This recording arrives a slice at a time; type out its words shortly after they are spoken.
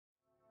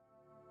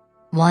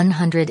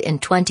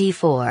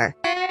124.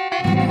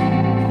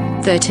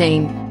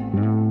 13.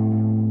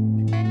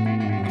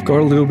 I've got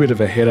a little bit of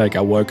a headache.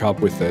 I woke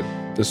up with it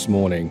this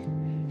morning.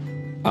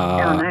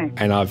 No.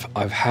 And I've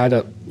had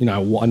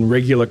one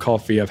regular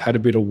coffee. I've had a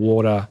bit of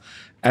water.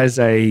 As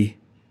a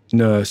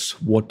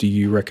nurse, what do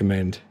you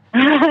recommend?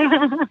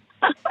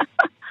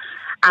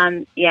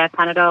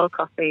 Panadol,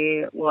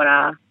 coffee,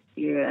 water.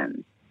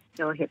 You'll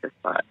hit the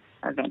spot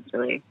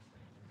eventually.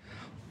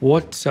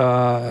 What?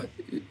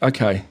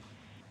 Okay.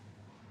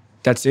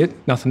 That's it?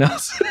 Nothing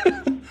else?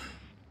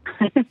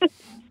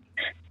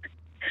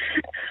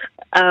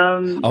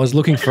 I was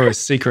looking for a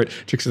secret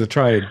tricks of the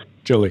trade,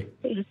 Julie.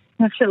 You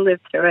have to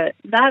live through it.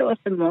 That or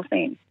some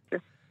morphine.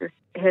 Just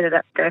hit it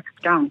up, go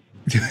strong.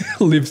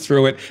 Live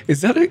through it.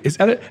 Is that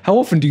it? How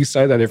often do you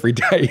say that every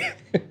day?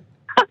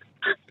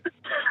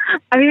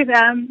 I mean,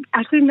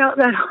 actually not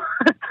that,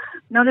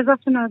 not as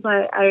often as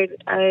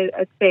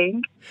I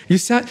think. You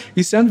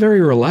sound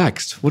very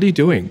relaxed. What are you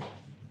doing?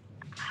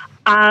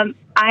 I'm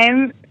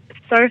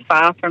so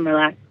far from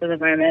relaxed at the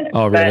moment.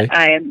 Oh, really? But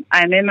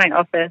I'm in my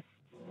office,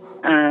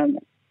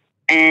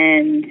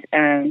 and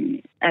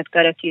I've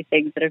got a few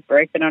things that have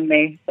broken on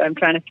me, so I'm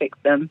trying to fix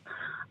them.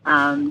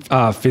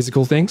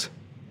 Physical things?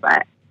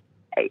 But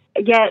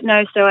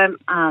so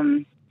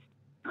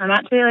I'm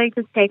actually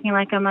just taking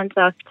a month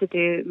off to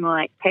do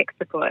more tech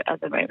support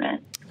at the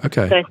moment.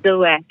 Okay. So I still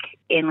work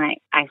in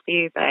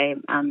ICU, but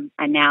I'm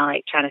now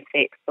trying to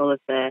fix all of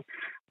the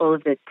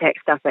tech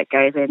stuff that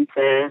goes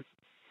into,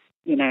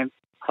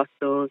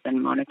 hospitals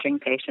and monitoring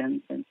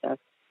patients and stuff.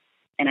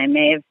 And I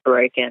may have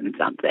broken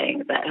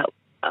something that helps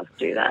us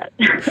do that.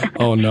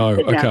 Oh no!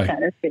 Okay. Now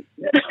trying to fix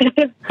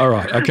it. All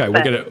right. Okay.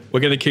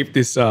 We're gonna keep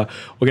this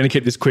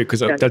quick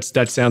because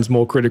that sounds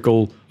more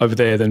critical over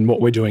there than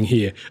what we're doing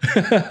here.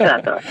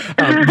 That's all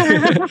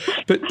right.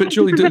 But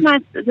Julie, this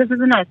is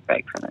a nice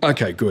break from it.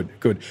 Okay.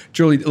 Good.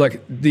 Julie,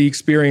 the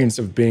experience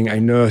of being a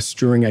nurse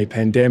during a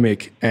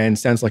pandemic, and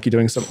sounds like you're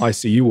doing some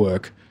ICU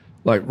work.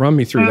 Run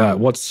me through that.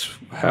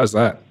 How's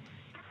that?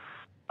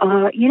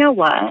 You know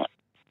what?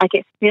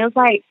 It feels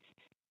like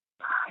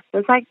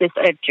this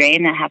sort of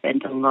dream that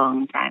happened a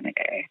long time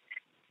ago.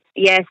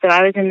 Yeah, so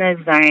I was in the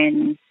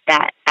zone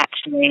that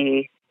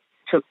actually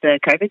took the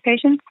COVID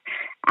patients.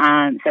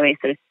 So we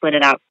sort of split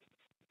it up.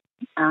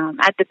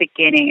 At the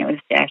beginning, it was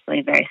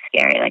definitely very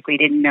scary. We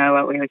didn't know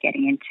what we were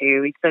getting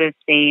into. We'd sort of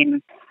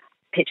seen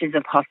pictures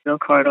of hospital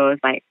corridors,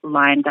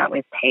 lined up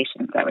with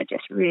patients that were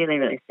just really,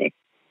 really sick.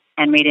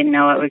 And we didn't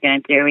know what we were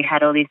going to do. We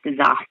had all these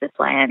disaster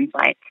plans,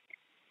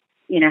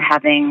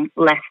 having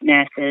less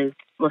nurses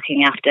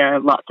looking after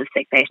lots of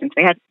sick patients.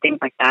 We had things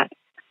like that.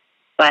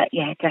 But,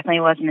 yeah, it definitely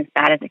wasn't as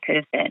bad as it could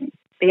have been.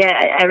 But,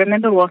 yeah, I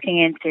remember walking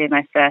into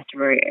my first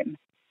room,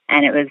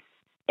 and it was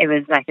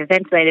a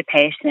ventilated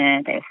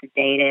patient. They were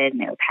sedated and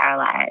they were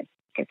paralyzed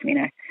because,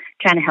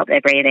 trying to help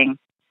their breathing.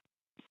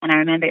 And I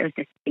remember it was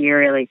just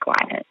eerily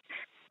quiet.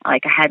 I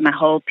had my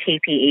whole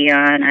PPE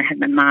on. I had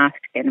my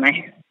mask and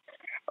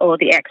all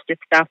the extra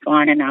stuff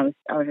on, and I was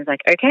just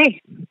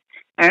okay,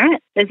 all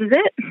right, this is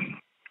it.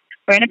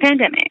 We're in a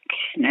pandemic.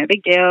 No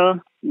big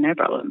deal. No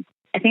problem.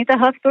 I think the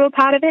hospital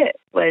part of it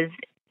was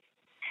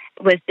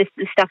just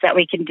the stuff that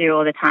we can do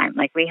all the time.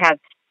 We have,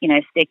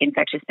 sick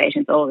infectious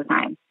patients all the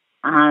time.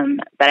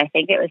 But I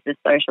think it was the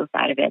social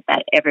side of it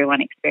that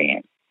everyone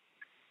experienced.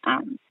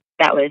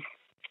 That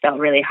felt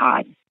really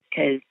hard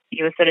because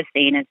you were sort of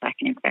seen as an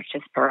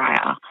infectious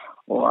pariah,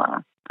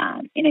 or,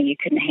 you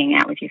couldn't hang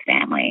out with your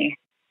family.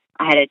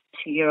 I had a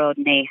 2-year-old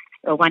niece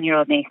or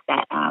 1-year-old niece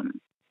that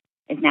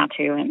is now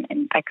 2,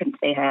 and I couldn't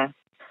see her.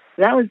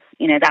 So that was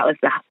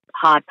the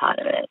hard part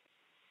of it.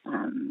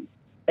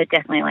 But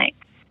definitely,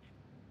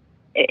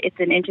 it's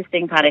an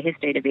interesting part of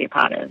history to be a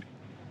part of.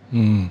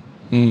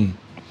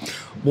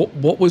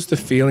 What was the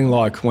feeling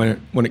like when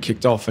it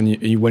kicked off and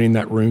you went in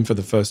that room for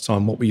the first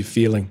time? What were you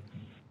feeling?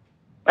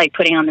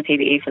 Putting on the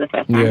PPE for the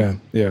first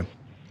time? Yeah.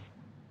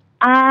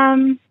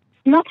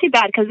 Not too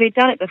bad because we'd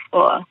done it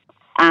before.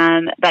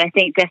 But I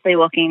think definitely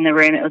walking in the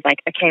room, it was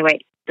okay,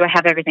 wait, do I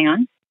have everything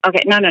on?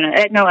 Okay, no,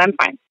 I'm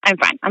fine.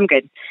 I'm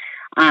good.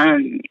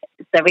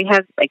 So we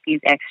have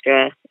these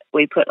extra,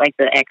 we put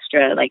the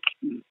extra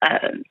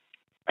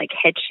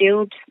head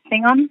shield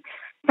thing on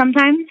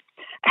sometimes.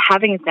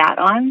 Having that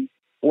on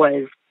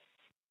was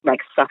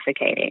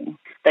suffocating,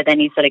 but then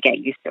you sort of get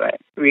used to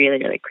it really,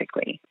 really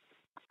quickly.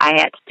 I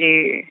had to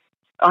do,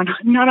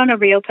 not on a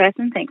real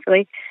person,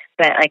 thankfully,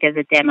 but as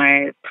a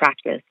demo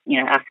practice,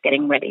 us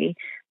getting ready,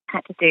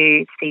 had to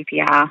do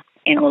CPR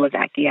in all of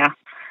that gear.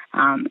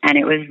 And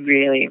it was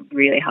really,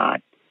 really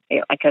hard.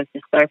 I was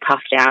just so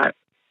puffed out.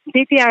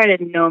 CPR in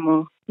a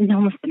normal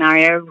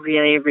scenario,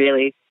 really,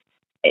 really,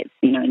 it's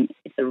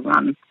a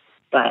run.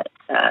 But,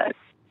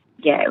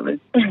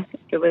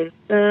 it was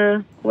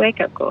a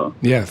wake-up call.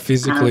 Yeah,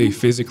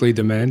 physically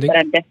demanding. But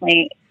I'm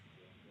definitely,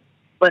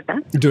 what's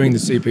that? Doing the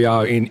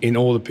CPR in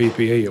all the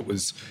PPE, it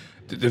was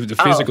the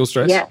physical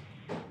stress? Yeah.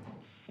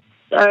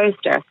 So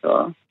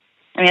stressful.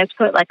 I have to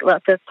put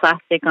lots of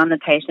plastic on the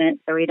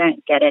patient so we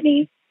don't get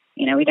any,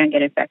 we don't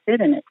get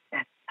infected, and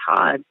that's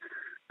hard.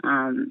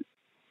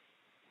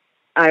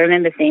 I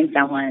remember seeing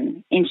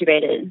someone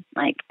intubated,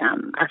 like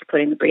us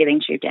putting the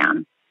breathing tube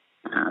down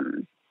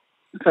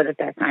for the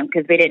first time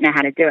because we didn't know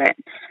how to do it.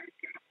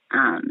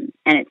 And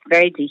it's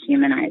very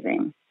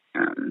dehumanizing.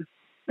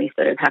 We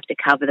sort of have to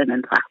cover them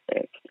in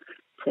plastic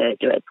to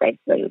do it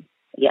safely.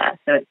 Yeah,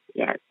 so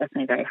it's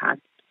definitely very hard.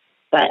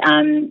 But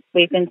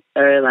we've been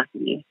so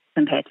lucky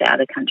compared to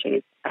other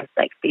countries. I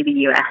like see the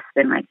US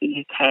and like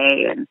the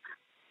UK and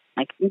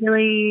like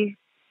Italy,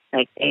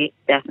 like they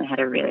definitely had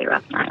a really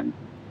rough time.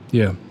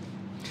 Yeah.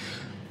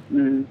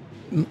 Mm.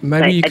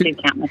 Maybe so you I could. do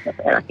count myself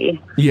very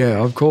lucky.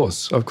 Yeah, of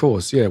course.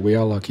 Yeah, we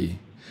are lucky.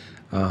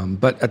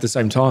 But at the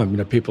same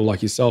time, people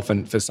like yourself,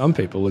 and for some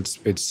people,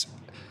 it's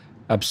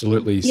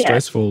absolutely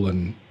stressful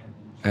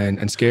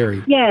and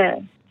scary. Yeah.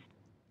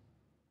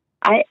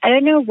 I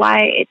don't know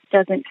why it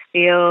doesn't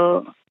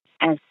feel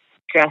as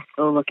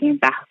stressful looking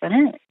back on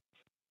it.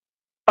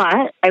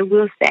 But I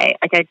will say,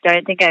 like, I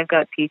don't think I've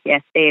got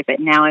PTSD, but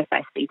now if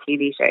I see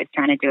TV shows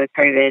trying to do a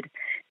COVID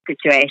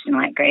situation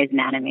like Grey's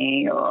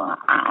Anatomy or,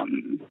 I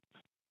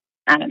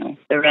don't know,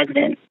 The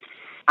Resident,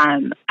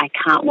 I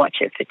can't watch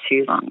it for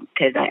too long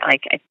because I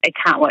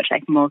can't watch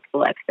like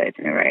multiple episodes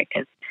in a row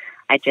because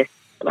I just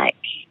like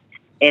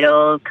it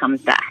all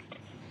comes back.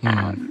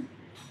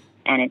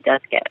 And it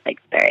does get like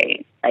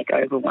very like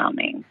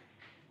overwhelming.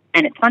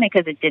 And it's funny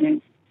because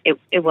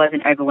it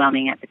wasn't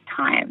overwhelming at the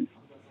time.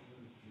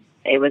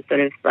 It was sort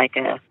of like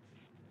I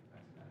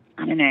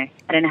don't know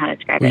how to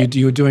describe it.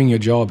 You were doing your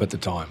job at the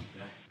time.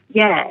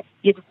 Yeah,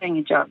 you're just doing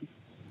your job.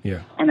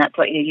 Yeah. And that's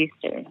what you're used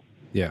to.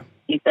 Yeah.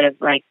 You sort of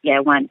like,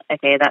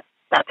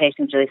 that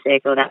patient's really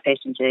sick or that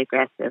patient's really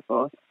aggressive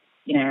or,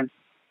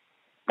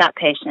 that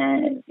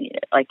patient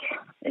like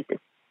is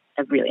just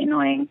really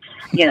annoying.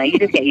 You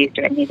just get used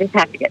to it and you just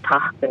have to get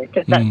past it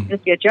because that's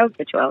just your job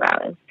for 12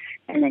 hours.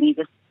 And then you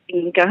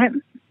go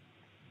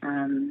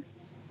home.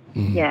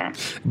 Yeah.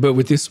 But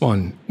with this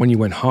one, when you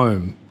went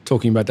home,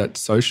 talking about that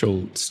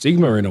social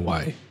stigma in a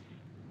way,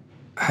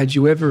 had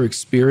you ever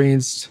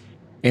experienced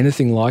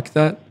anything like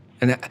that?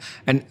 And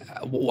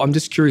I'm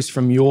just curious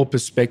from your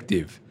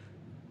perspective,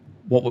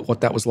 what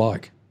that was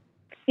like.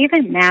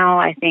 Even now,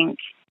 I think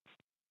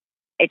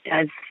it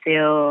does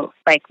feel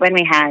like when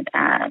we had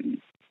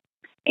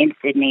in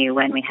Sydney,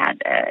 when we had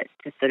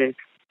to sort of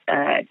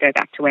go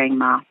back to wearing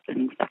masks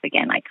and stuff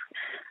again. Like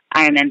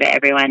I remember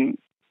everyone,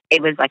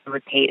 it was like a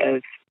repeat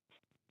of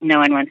no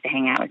one wants to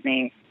hang out with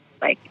me.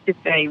 Like just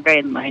very,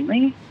 very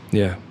lonely.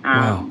 Yeah.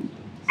 Wow.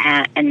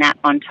 And that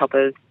on top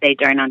of they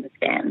don't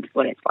understand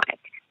what it's like.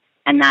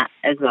 And that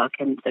as well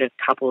can sort of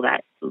couple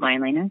that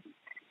loneliness.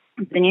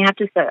 Then you have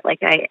to sort of, like,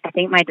 I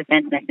think my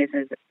defense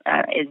mechanism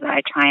is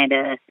I try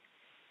to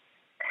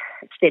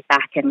sit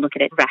back and look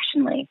at it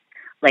rationally.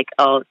 Like,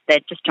 oh, they're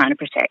just trying to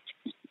protect,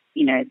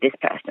 this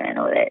person,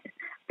 or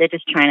they're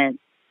just trying to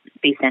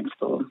be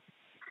sensible.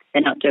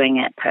 They're not doing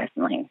it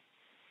personally.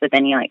 But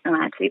then you're like, oh,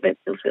 actually, but it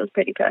still feels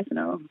pretty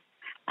personal.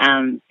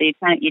 So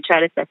you try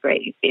to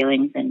separate your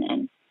feelings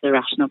and the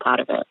rational part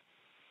of it.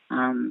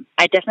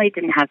 I definitely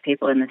didn't have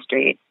people in the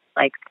street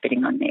like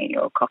spitting on me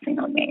or coughing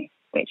on me,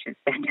 which is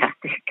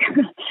fantastic.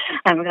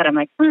 I'm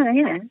like, oh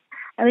yeah,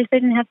 at least I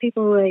didn't have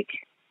people like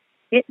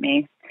hit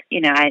me.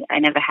 I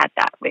never had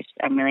that, which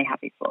I'm really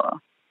happy for.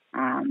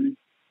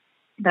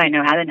 But I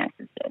know how the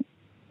nurses did.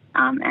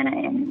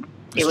 And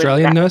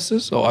Australian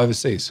nurses or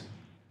overseas?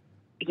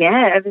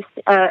 Yeah,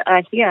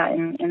 here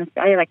in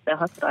Australia, like the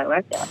hospital I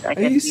worked at. Like,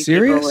 are you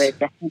serious? People were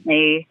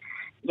definitely,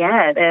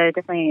 they're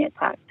definitely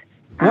attacked.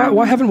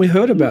 Why haven't we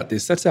heard about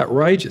this? That's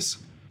outrageous.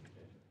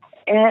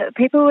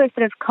 People were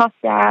sort of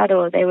coughed out,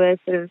 or they were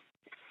sort of,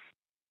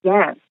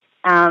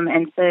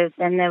 and so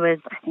then there was,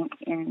 I think,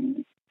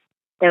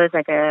 there was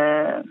like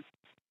a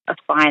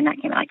fine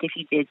that came out. Like if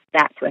you did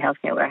that to a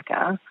healthcare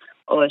worker,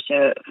 or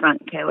to a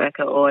front care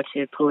worker, or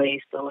to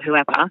police, or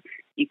whoever,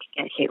 you could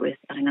get hit with,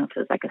 I don't know if it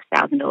was like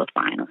 $1,000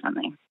 fine or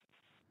something.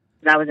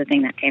 That was the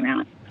thing that came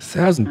out.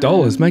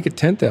 $1,000, make it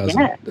 $10,000.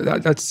 Yeah.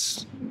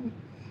 That's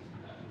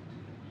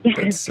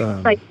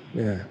like,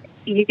 yeah.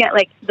 You get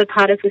like the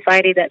part of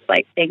society that's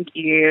like, thank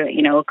you,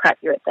 we'll cut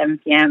you at 7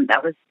 p.m.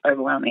 That was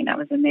overwhelming. That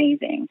was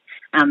amazing.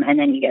 And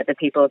then you get the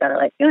people that are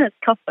like, it's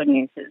tough on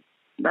you because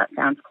that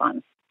sounds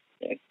fun.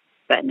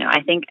 But no,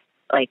 I think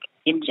like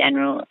in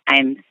general,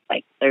 I'm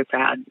like so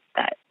proud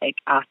that like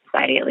our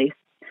society at least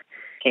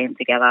came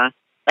together.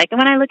 Like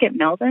when I look at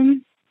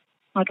Melbourne,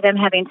 like them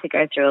having to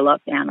go through a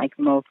lockdown like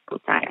multiple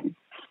times,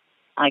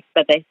 like,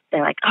 but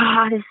they're like,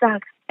 oh, this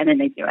sucks. And then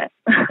they do it.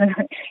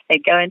 They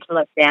go into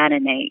lockdown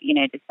and they,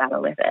 just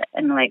battle with it.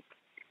 And like,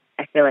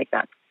 I feel like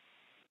that's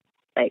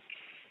like,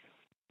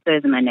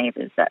 those are my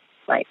neighbors. That's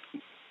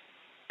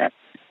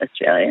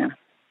Australia.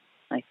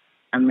 Like,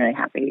 I'm really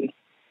happy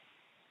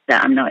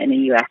that I'm not in the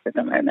US at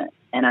the moment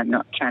and I'm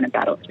not trying to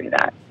battle through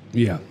that.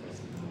 Yeah.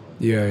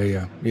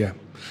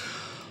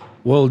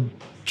 Well,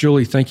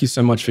 Julie, thank you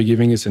so much for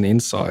giving us an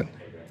insight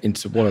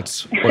into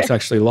what's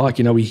actually like.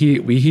 We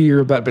hear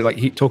about, but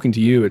like talking to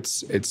you,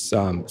 it's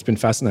been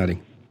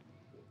fascinating.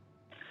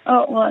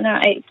 Oh well, no,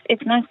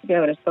 it's nice to be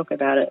able to talk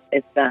about it.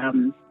 It's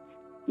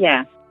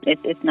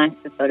it's nice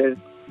to sort of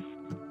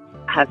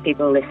have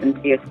people listen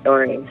to your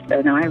stories.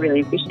 So no, I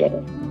really appreciate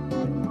it.